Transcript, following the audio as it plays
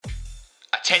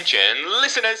Attention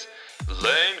listeners,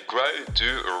 learn, grow,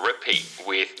 do, repeat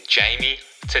with Jamie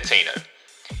Tatino.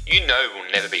 You know we'll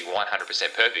never be 100%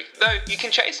 perfect, though you can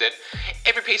chase it.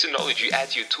 Every piece of knowledge you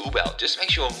add to your tool belt just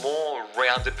makes you a more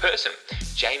rounded person.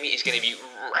 Jamie is going to be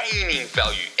raining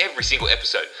value every single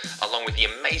episode, along with the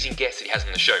amazing guests that he has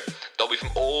on the show. They'll be from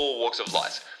all walks of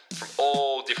life, from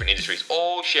all different industries,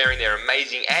 all sharing their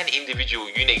amazing and individual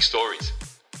unique stories.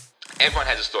 Everyone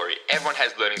has a story, everyone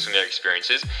has learnings from their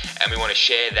experiences, and we want to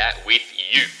share that with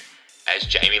you. As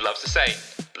Jamie loves to say,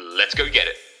 let's go get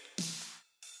it.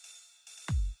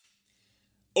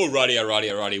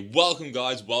 Alrighty. Welcome,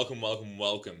 guys. Welcome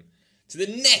to the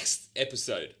next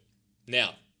episode.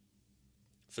 Now,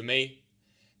 for me,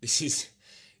 this has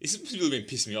really been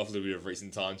pissing me off a little bit of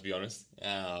recent time, to be honest.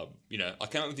 I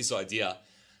came up with this idea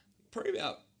probably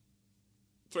about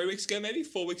 4 weeks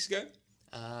ago,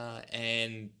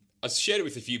 and I shared it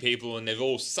with a few people, and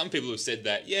some people have said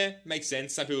that, yeah, makes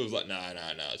sense. Some people have like, no,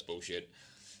 it's bullshit.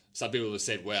 Some people have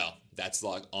said, wow, that's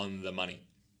like on the money.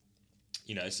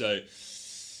 So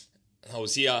I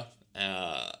was here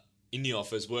in the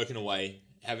office, working away,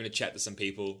 having a chat to some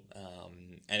people,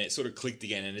 and it sort of clicked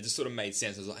again, and it just sort of made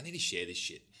sense. I was like, I need to share this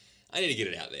shit. I need to get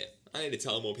it out there. I need to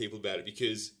tell more people about it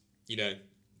because, the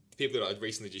people that I'd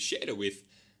recently just shared it with,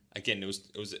 again, it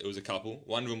was a couple.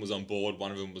 One of them was on board.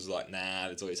 One of them was like, nah,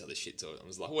 there's all this other shit to it. I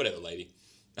was like, whatever, lady.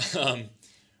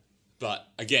 But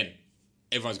again,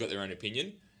 everyone's got their own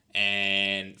opinion.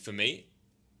 And for me,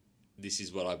 this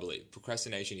is what I believe.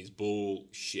 Procrastination is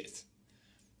bullshit.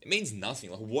 It means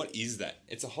nothing. Like, what is that?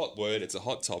 It's a hot word. It's a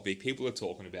hot topic. People are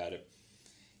talking about it.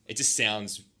 It just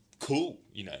sounds cool,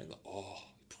 like, oh,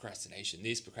 procrastination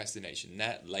this, procrastination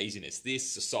that, laziness this,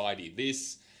 society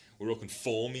this. We're all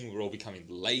conforming. We're all becoming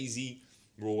lazy.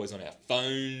 We're always on our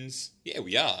phones. Yeah,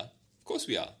 we are. Of course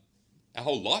we are. Our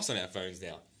whole life's on our phones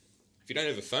now. If you don't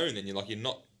have a phone, then you're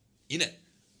not in it.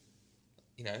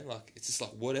 It's just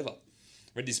like whatever. I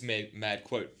read this mad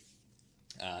quote,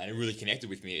 and it really connected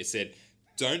with me. It said,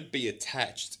 "Don't be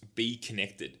attached, be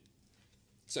connected."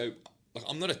 So,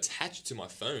 I'm not attached to my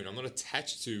phone. I'm not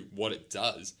attached to what it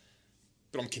does,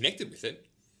 but I'm connected with it.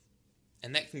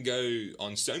 And that can go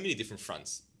on so many different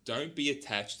fronts. Don't be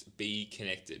attached, be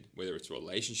connected. Whether it's a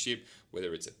relationship,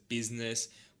 whether it's a business,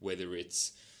 whether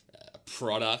it's a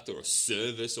product or a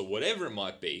service or whatever it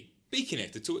might be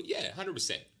connected to it. Yeah,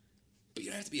 100%. But you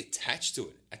don't have to be attached to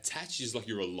it. Attached is like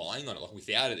you're relying on it. Like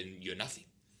without it, then you're nothing.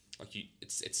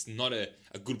 It's not a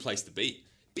good place to be.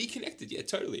 Be connected. Yeah,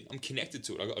 totally. I'm connected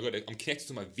to it. I'm connected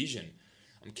to my vision.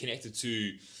 I'm connected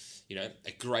to,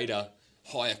 a greater,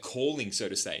 higher calling, so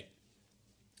to say.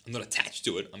 I'm not attached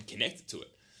to it. I'm connected to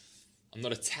it. I'm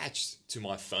not attached to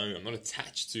my phone. I'm not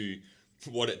attached to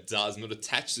what it does. I'm not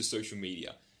attached to social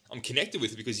media. I'm connected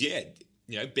with it because,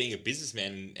 being a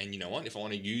businessman and what, if I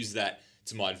want to use that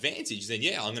to my advantage, then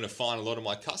I'm going to find a lot of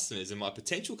my customers and my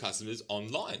potential customers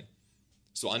online.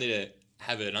 So I need to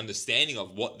have an understanding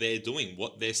of what they're doing,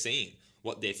 what they're seeing,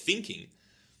 what they're thinking.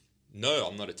 No,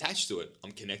 I'm not attached to it.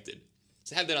 I'm connected.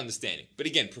 So have that understanding. But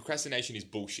again, procrastination is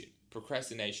bullshit.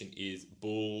 Procrastination is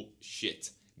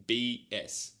bullshit.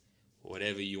 BS.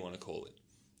 Whatever you want to call it.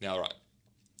 Now, all right.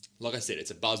 Like I said, it's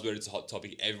a buzzword. It's a hot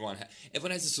topic. Everyone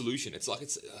has a solution. It's like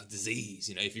it's a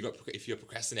disease. If you're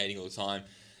procrastinating all the time,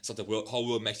 it's like the whole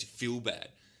world makes you feel bad.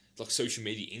 It's like social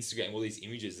media, Instagram, all these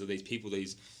images of these people,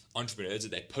 these entrepreneurs that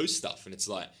they post stuff, and it's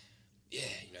like,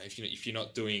 if you're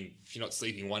not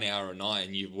sleeping 1 hour a night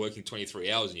and you're working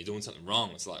 23 hours and you're doing something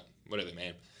wrong, it's like, whatever,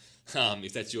 man.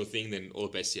 If that's your thing, then all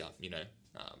the best to you.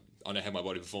 I know how my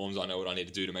body performs. I know what I need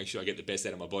to do to make sure I get the best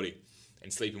out of my body.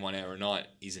 And sleeping 1 hour a night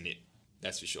isn't it.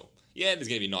 That's for sure. Yeah, there's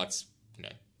going to be nights,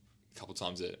 a couple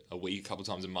times a week, a couple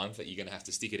times a month that you're going to have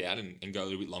to stick it out and go a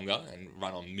little bit longer and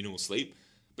run on minimal sleep.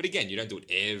 But again, you don't do it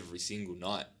every single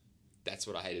night. That's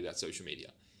what I hate about social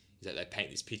media, is that they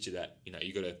paint this picture that,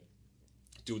 you got to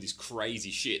do this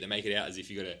crazy shit. They make it out as if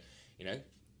you got to,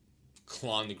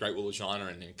 climb the Great Wall of China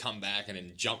and then come back and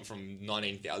then jump from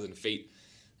 19,000 feet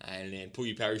and then pull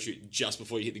your parachute just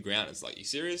before you hit the ground. It's like, you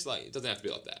serious? Like, it doesn't have to be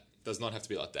like that. It does not have to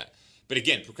be like that. But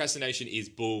again, procrastination is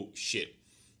bullshit.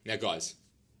 Now, guys,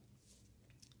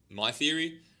 my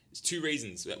theory is 2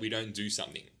 reasons that we don't do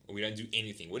something or we don't do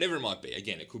anything, whatever it might be.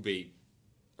 Again, it could be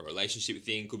a relationship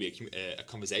thing, it could be a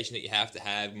conversation that you have to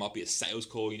have, it might be a sales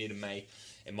call you need to make,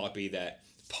 it might be that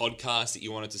podcast that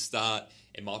you wanted to start,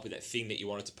 it might be that thing that you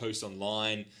wanted to post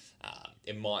online,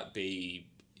 it might be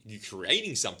you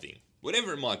creating something,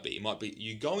 whatever it might be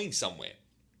you going somewhere.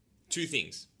 2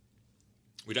 things.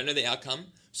 We don't know the outcome,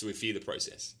 so we fear the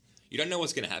process. You don't know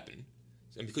what's going to happen,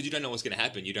 and because you don't know what's going to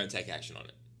happen, you don't take action on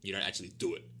it. You don't actually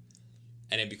do it.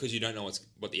 And then because you don't know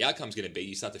what the outcome's going to be,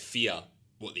 you start to fear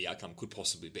what the outcome could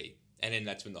possibly be. And then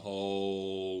that's when the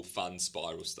whole fun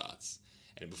spiral starts.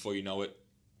 And then before you know it,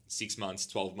 6 months,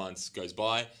 12 months goes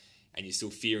by, and you're still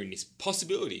fearing this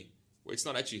possibility, where it's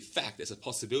not actually a fact, there's a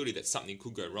possibility that something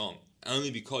could go wrong.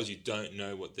 Only because you don't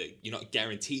know you're not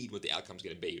guaranteed what the outcome's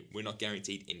going to be. We're not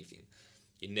guaranteed anything.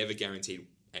 You're never guaranteed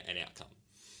an outcome.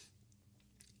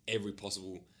 Every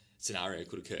possible scenario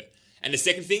could occur. And the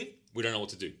second thing, we don't know what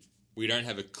to do. We don't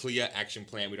have a clear action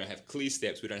plan. We don't have clear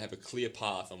steps. We don't have a clear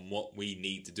path on what we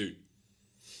need to do.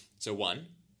 So one,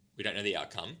 we don't know the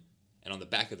outcome. And on the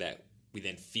back of that, we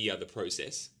then fear the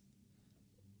process.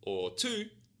 Or two,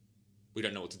 we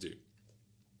don't know what to do.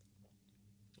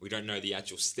 We don't know the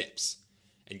actual steps.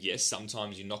 And yes,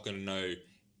 sometimes you're not going to know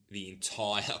the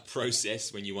entire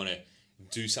process when you want to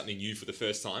do something new for the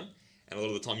first time. And a lot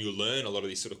of the time you'll learn a lot of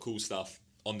this sort of cool stuff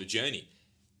on the journey.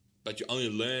 But you only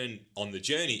learn on the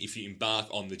journey if you embark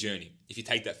on the journey. If you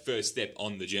take that first step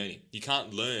on the journey. You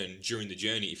can't learn during the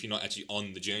journey if you're not actually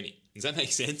on the journey. Does that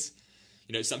make sense?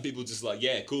 You know, some people just like,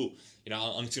 yeah, cool. You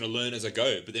know, I'm just going to learn as I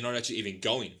go. But they're not actually even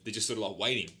going. They're just sort of like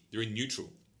waiting. They're in neutral.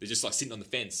 They're just like sitting on the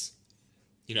fence.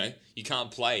 You know, you can't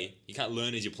play. You can't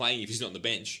learn as you're playing if you're not on the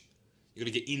bench. You've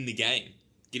got to get in the game.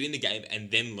 Get in the game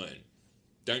and then learn.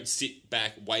 Don't sit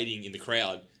back waiting in the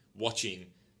crowd, watching,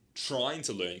 trying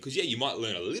to learn. Because, yeah, you might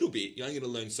learn a little bit. You're only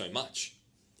going to learn so much.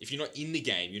 If you're not in the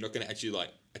game, you're not going to actually, like,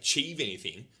 achieve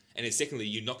anything. And then secondly,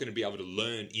 you're not going to be able to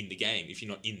learn in the game if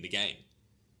you're not in the game.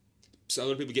 So a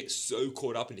lot of people get so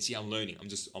caught up in this. Yeah, I'm learning.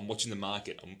 I'm watching the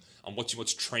market. I'm watching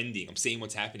what's trending. I'm seeing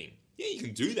what's happening. Yeah, you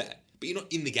can do that. But you're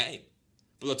not in the game.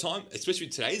 By the time, especially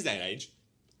in today's day and age,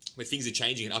 where things are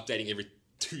changing and updating every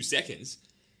 2 seconds,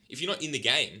 if you're not in the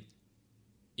game,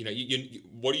 you know,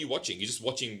 what are you watching? You're just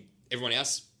watching everyone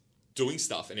else doing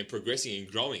stuff and then progressing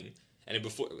and growing. And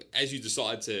then as you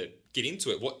decide to get into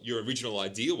it, what your original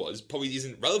idea was probably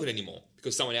isn't relevant anymore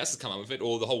because someone else has come up with it,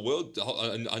 or the whole world,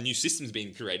 a new system's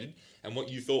being created, and what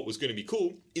you thought was going to be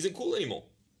cool isn't cool anymore.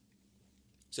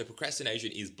 So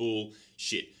procrastination is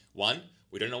bullshit. One,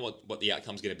 we don't know what the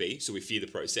outcome's going to be, so we fear the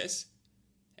process.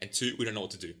 And two, we don't know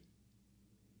what to do.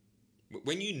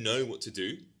 When you know what to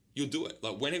do, you'll do it.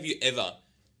 Like, when have you ever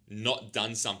not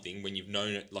done something when you've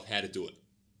known it, like how to do it?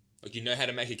 Like, you know how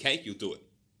to make a cake, you'll do it.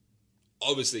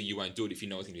 Obviously, you won't do it if you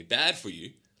know it's going to be bad for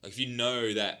you. Like, if you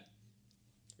know that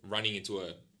running into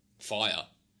a fire,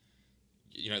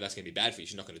 you know that's going to be bad for you,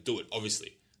 so you're not going to do it,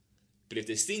 obviously. But if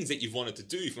there's things that you've wanted to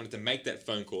do, if you wanted to make that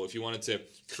phone call, if you wanted to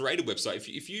create a website,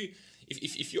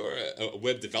 if you're a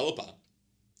web developer,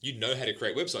 you know how to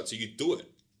create websites, so you do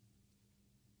it.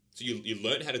 So you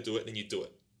learn how to do it, then you do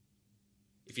it.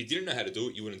 If you didn't know how to do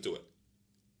it, you wouldn't do it.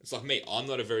 It's like me. I'm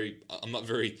not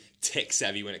very tech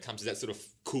savvy when it comes to that sort of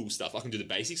cool stuff. I can do the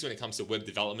basics when it comes to web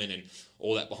development and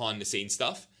all that behind the scenes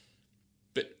stuff.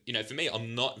 But, you know, for me,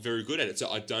 I'm not very good at it, so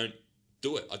I don't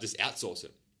do it. I just outsource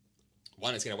it.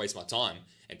 One, it's going to waste my time.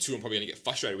 And two, I'm probably going to get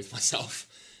frustrated with myself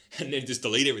and then just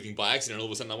delete everything by accident. And all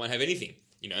of a sudden, I won't have anything,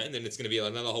 you know? And then it's going to be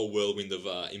another whole whirlwind of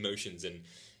emotions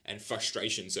and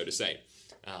frustration, so to say.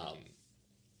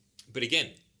 But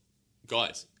again,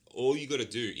 guys, all you got to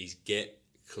do is get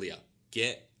clear.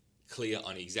 Get clear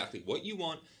on exactly what you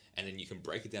want, and then you can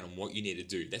break it down on what you need to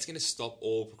do. That's going to stop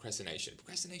all procrastination.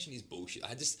 Procrastination is bullshit.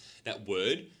 That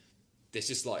word, that's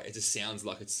just like, it just sounds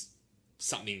like it's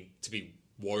something to be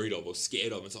worried of or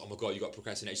scared of. It's like, oh my God, you got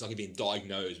procrastination. It's like you're being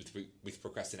diagnosed with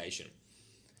procrastination.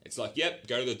 It's like, yep,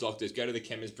 go to the doctors, go to the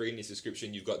chemist, bring in this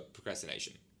prescription, you've got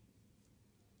procrastination.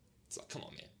 It's like, come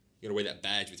on, man. You gotta wear that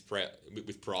badge with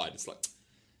pride. It's like,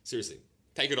 seriously,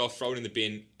 take it off, throw it in the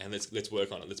bin, and let's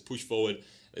work on it. Let's push forward.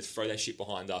 Let's throw that shit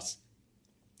behind us.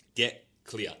 Get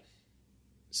clear.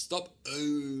 Stop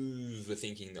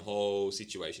overthinking the whole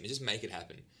situation. Just make it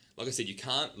happen. Like I said, you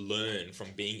can't learn from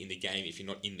being in the game if you're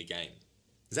not in the game.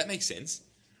 Does that make sense?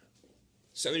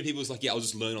 So many people is like, yeah, I'll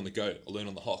just learn on the go. I'll learn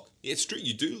on the hawk. Yeah, it's true.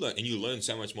 You do learn, and you learn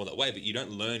so much more that way, but you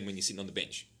don't learn when you're sitting on the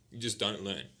bench. You just don't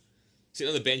learn. Sitting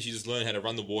on the bench, you just learn how to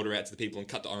run the water out to the people and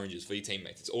cut the oranges for your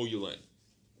teammates. It's all you learn.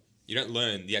 You don't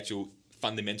learn the actual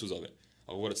fundamentals of it,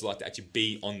 of what it's like to actually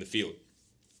be on the field.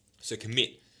 So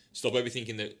commit. Stop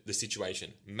overthinking the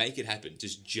situation. Make it happen.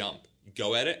 Just jump.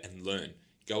 Go at it and learn.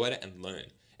 Go at it and learn.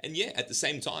 And yeah, at the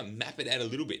same time, map it out a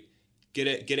little bit. Get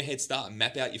a head start.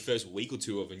 Map out your first week or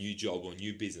two of a new job or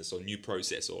new business or new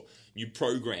process or new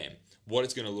program, what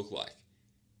it's going to look like.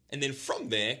 And then from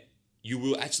there, you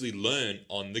will actually learn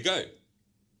on the go.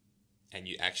 And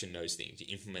you action those things. You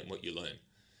implement what you learn.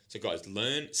 So guys,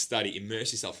 learn, study,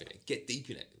 immerse yourself in it. Get deep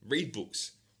in it. Read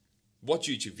books. Watch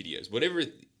YouTube videos.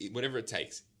 Whatever it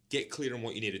takes. Get clear on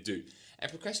what you need to do. And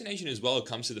procrastination as well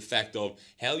comes to the fact of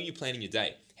how are you planning your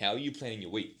day? How are you planning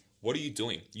your week? What are you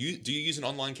doing? Do you use an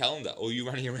online calendar, or are you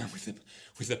running around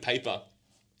with a paper,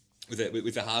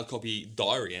 with a hard copy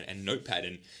diary and notepad,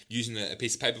 and using a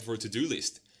piece of paper for a to-do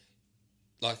list?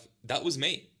 Like, that was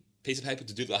me. Piece of paper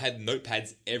to do. I had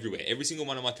notepads everywhere. Every single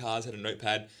one of my cars had a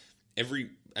notepad.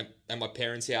 At my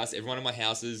parents' house, every one of my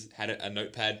houses had a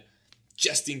notepad,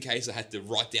 just in case I had to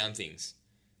write down things.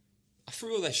 I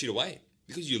threw all that shit away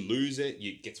because you lose it,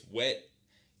 it gets wet,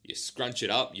 you scrunch it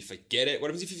up, you forget it. What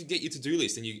happens if you forget your to-do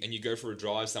list and you go for a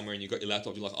drive somewhere and you've got your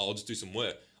laptop, you're like, oh, I'll just do some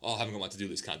work. Oh, I haven't got my to-do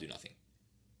list, can't do nothing.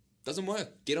 Doesn't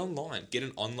work. Get online. Get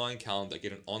an online calendar.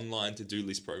 Get an online to-do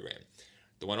list program.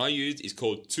 The one I used is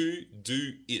called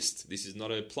Todoist. This is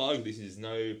not a plug. This is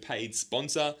no paid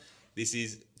sponsor. This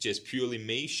is just purely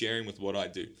me sharing with what I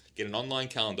do. Get an online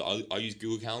calendar. I use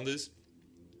Google Calendars.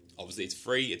 Obviously, it's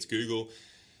free. It's Google.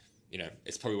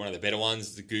 It's probably one of the better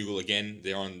ones. The Google, again,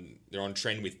 they're on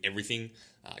trend with everything.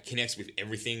 Connects with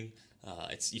everything.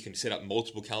 You can set up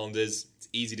multiple calendars. It's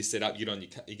easy to set up. You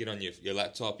get on your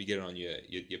laptop. You get it on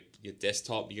your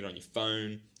desktop. You get it on your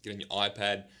phone. Get it on your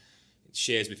iPad. It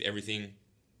shares with everything.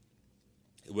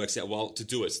 It works out well.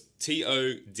 Todoist.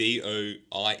 Todoist.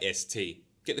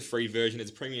 Get the free version. It's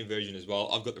a premium version as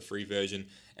well. I've got the free version.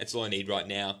 That's all I need right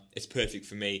now. It's perfect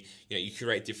for me. You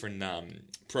create different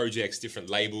projects, different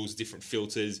labels, different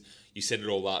filters. You set it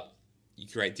all up. You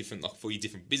create different, like, for your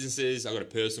different businesses. I got a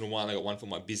personal one. I got one for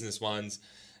my business ones.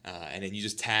 And then you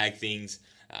just tag things.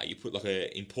 You put like an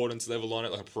importance level on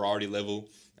it, like a priority level.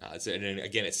 And then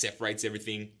again, it separates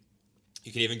everything.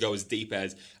 You can even go as deep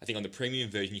as, I think on the premium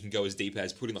version, you can go as deep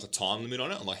as putting like a time limit on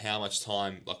it, on like how much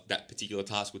time like that particular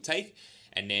task would take.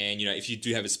 And then, if you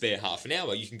do have a spare half an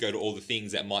hour, you can go to all the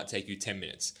things that might take you 10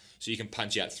 minutes. So you can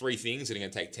punch out 3 things that are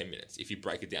going to take 10 minutes if you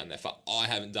break it down that far. I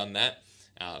haven't done that.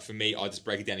 For me, I just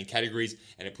break it down in categories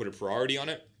and I put a priority on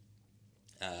it.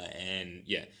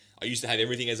 I used to have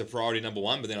everything as a priority number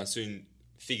 1, but then I soon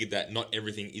figured that not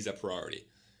everything is a priority.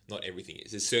 Not everything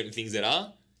is. There's certain things that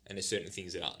are, and there's certain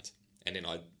things that aren't. And then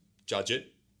I judge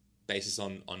it basis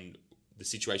on the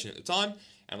situation at the time. And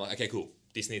I'm like, okay, cool.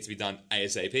 This needs to be done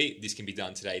ASAP. This can be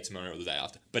done today, tomorrow, or the day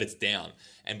after. But it's down.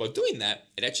 And by doing that,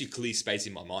 it actually clears space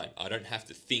in my mind. I don't have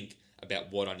to think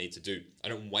about what I need to do. I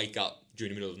don't wake up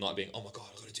during the middle of the night being, oh my God,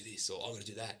 I've got to do this, or I've got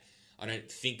to do that. I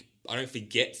don't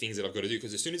forget things that I've got to do,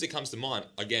 because as soon as it comes to mind,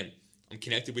 again, I'm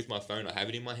connected with my phone. I have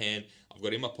it in my hand. I've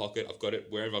got it in my pocket. I've got it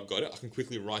wherever I've got it. I can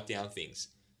quickly write down things.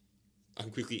 I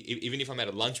can quickly, even if I'm at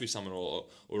a lunch with someone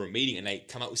or a meeting and they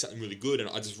come up with something really good, and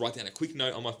I just write down a quick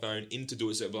note on my phone in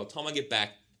Todoist. So by the time I get back,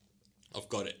 I've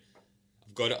got it.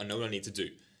 I know what I need to do.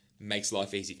 Makes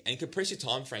life easy. And compress your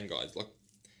time frame, guys. Like,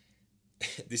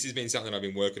 this has been something I've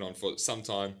been working on for some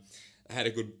time. I had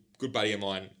a good buddy of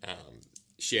mine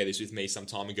share this with me some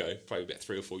time ago, probably about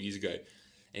 3 or 4 years ago. And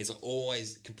it's like,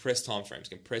 always compress time frames.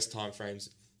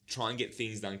 Try and get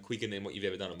things done quicker than what you've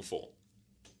ever done before.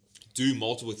 Do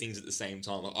multiple things at the same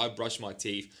time. Like, I brush my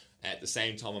teeth at the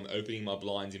same time I'm opening my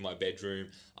blinds in my bedroom.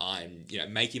 I'm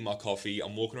making my coffee.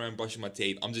 I'm walking around brushing my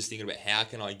teeth. I'm just thinking about how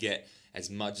can I get as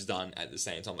much done at the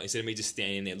same time. Like, instead of me just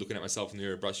standing there looking at myself in the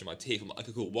mirror brushing my teeth, I'm like,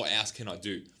 okay, cool, what else can I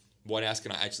do? What else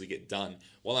can I actually get done?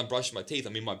 While I'm brushing my teeth,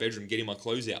 I'm in my bedroom getting my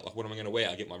clothes out. Like, what am I going to wear?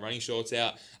 I get my running shorts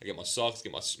out. I get my socks,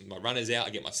 get my runners out. I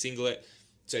get my singlet.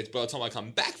 So it's by the time I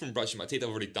come back from brushing my teeth, I've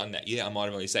already done that. Yeah, I might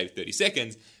have only saved 30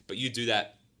 seconds, but you do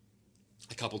that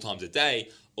a couple times a day,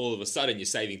 all of a sudden you're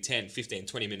saving 10, 15,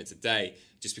 20 minutes a day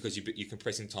just because you're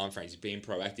compressing time frames, you're being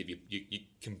proactive, you're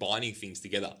combining things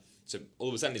together. So all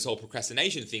of a sudden this whole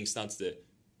procrastination thing starts to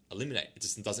eliminate. It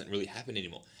just doesn't really happen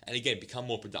anymore. And again, become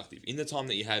more productive. In the time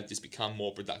that you have, just become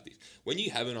more productive. When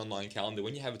you have an online calendar,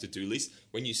 when you have a to-do list,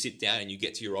 when you sit down and you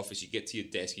get to your office, you get to your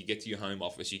desk, you get to your home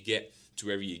office, you get to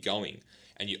wherever you're going,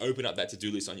 and you open up that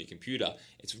to-do list on your computer,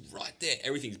 it's right there.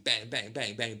 Everything's bang, bang,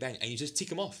 bang, bang, bang, and you just tick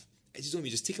them off. You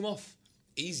just tick them off.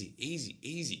 Easy.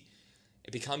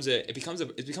 It becomes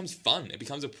fun. It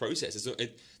becomes a process. There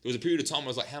was a period of time where I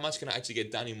was like, how much can I actually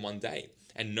get done in one day?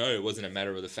 And no, it wasn't a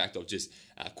matter of the fact of just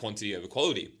quantity over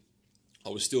quality. I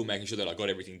was still making sure that I got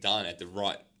everything done at the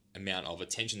right amount of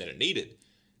attention that it needed.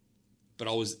 But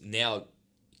I was now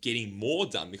getting more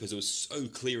done because it was so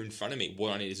clear in front of me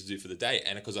what I needed to do for the day.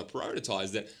 And because I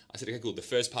prioritized it, I said, okay, cool, the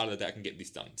first part of the day I can get this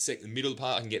done. The middle of the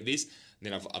part I can get this.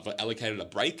 And then I've allocated a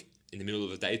break in the middle of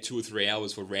the day, 2 or 3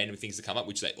 hours for random things to come up,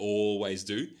 which they always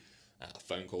do.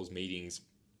 Phone calls, meetings,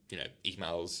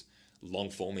 emails, long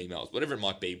form emails, whatever it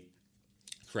might be,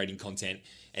 creating content.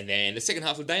 And then the second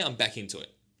half of the day, I'm back into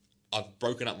it. I've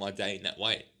broken up my day in that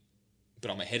way, but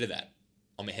I'm ahead of that.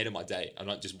 I'm ahead of my day. I'm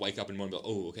not just wake up in the morning and be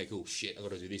like, oh, okay, cool, shit, I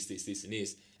got to do this, and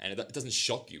this. And it doesn't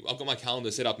shock you. I've got my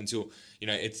calendar set up until,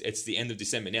 it's the end of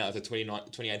December now. It's the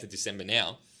 28th of December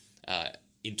now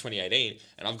in 2018.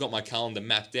 And I've got my calendar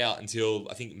mapped out until,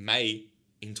 I think, May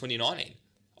in 2019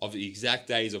 of the exact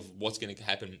days of what's going to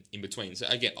happen in between. So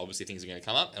again, obviously things are going to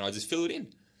come up and I just fill it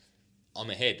in. I'm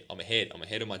ahead of my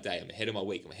day. I'm ahead of my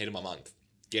week. I'm ahead of my month.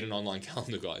 Get an online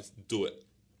calendar, guys. Do it.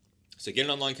 So get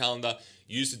an online calendar,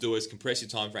 use Todoist, compress your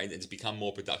time frames, and just become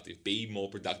more productive. Be more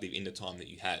productive in the time that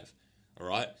you have. All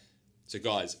right? So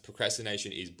guys,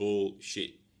 procrastination is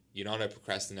bullshit. You're not a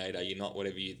procrastinator. You're not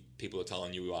whatever people are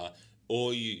telling you are.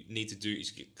 All you need to do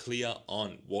is get clear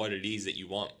on what it is that you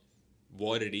want.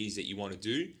 What it is that you want to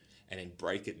do, and then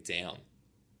break it down.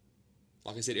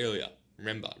 Like I said earlier,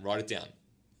 remember, write it down.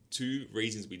 2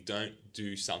 reasons we don't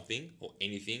do something or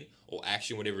anything or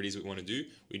action, whatever it is we want to do.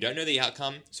 We don't know the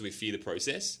outcome, so we fear the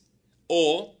process.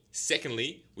 Or,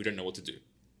 secondly, we don't know what to do.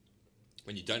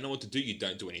 When you don't know what to do, you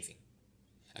don't do anything.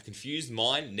 A confused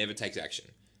mind never takes action.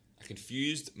 A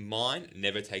confused mind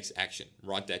never takes action.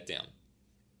 Write that down.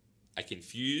 A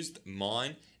confused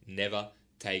mind never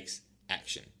takes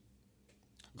action.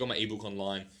 I've got my ebook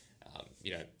online,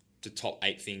 the top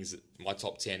 8 things, my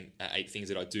top 10, 8 things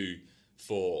that I do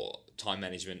for time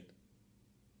management,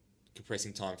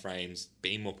 compressing time frames,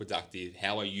 being more productive,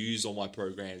 how I use all my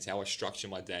programs, how I structure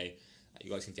my day. You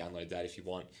guys can download that if you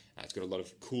want. It's got a lot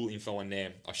of cool info in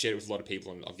there. I've shared it with a lot of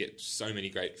people and I get so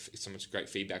much great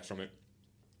feedback from it.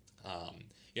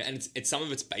 And it's some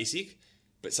of it's basic,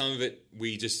 but some of it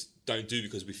we just don't do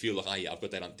because we feel like, oh yeah, I've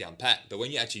got that down pat. But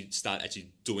when you actually start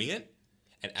doing it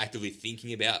and actively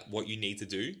thinking about what you need to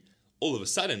do, all of a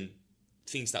sudden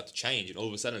things start to change and all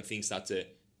of a sudden things start to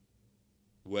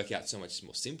work out so much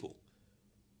more simple.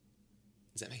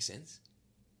 Does that make sense?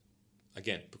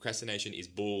 Again, procrastination is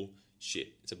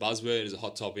bullshit. It's a buzzword, it's a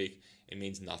hot topic, it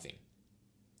means nothing.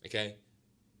 Okay?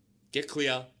 Get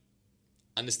clear,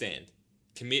 understand,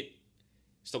 commit,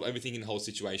 stop overthinking the whole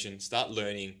situation, start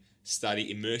learning,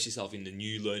 study, immerse yourself in the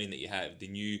new learning that you have, the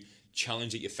new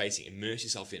challenge that you're facing, immerse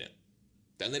yourself in it.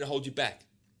 Don't let it hold you back.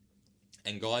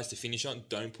 And guys, to finish on,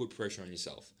 don't put pressure on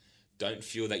yourself. Don't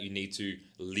feel that you need to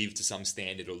live to some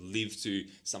standard or live to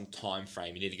some time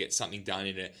frame. You need to get something done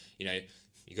in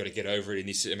you got to get over it in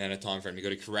this amount of time frame. You got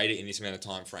to create it in this amount of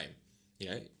time frame.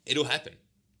 It'll happen.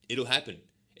 It'll happen.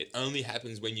 It only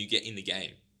happens when you get in the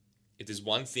game. If there's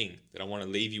one thing that I want to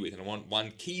leave you with, and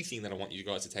one key thing that I want you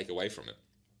guys to take away from it,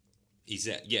 is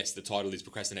that, yes, the title is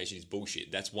Procrastination is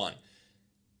Bullshit. That's one.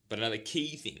 But another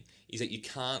key thing is that you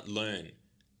can't learn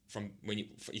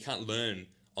you can't learn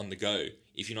on the go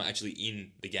if you're not actually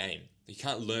in the game. You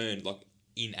can't learn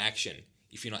in action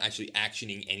if you're not actually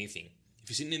actioning anything. If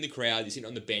you're sitting in the crowd, you're sitting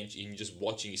on the bench, and you're just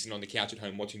watching, you're sitting on the couch at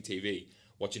home watching TV,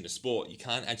 watching the sport, you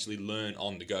can't actually learn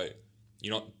on the go.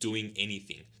 You're not doing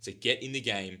anything. So get in the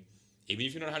game. Even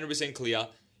if you're not 100% clear,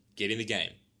 get in the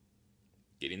game.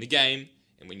 Get in the game,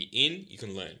 and when you're in, you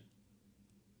can learn.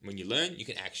 When you learn, you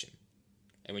can action.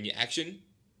 And when you action,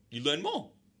 you learn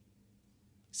more.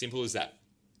 Simple as that.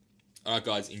 All right,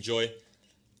 guys, enjoy.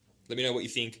 Let me know what you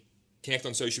think. Connect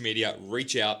on social media.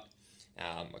 Reach out.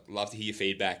 I'd love to hear your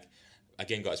feedback.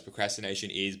 Again, guys, procrastination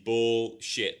is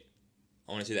bullshit.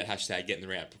 I want to see that hashtag getting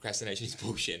around. Procrastination is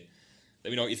bullshit. Let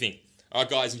me know what you think. All right,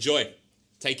 guys, enjoy.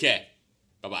 Take care.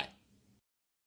 Bye-bye.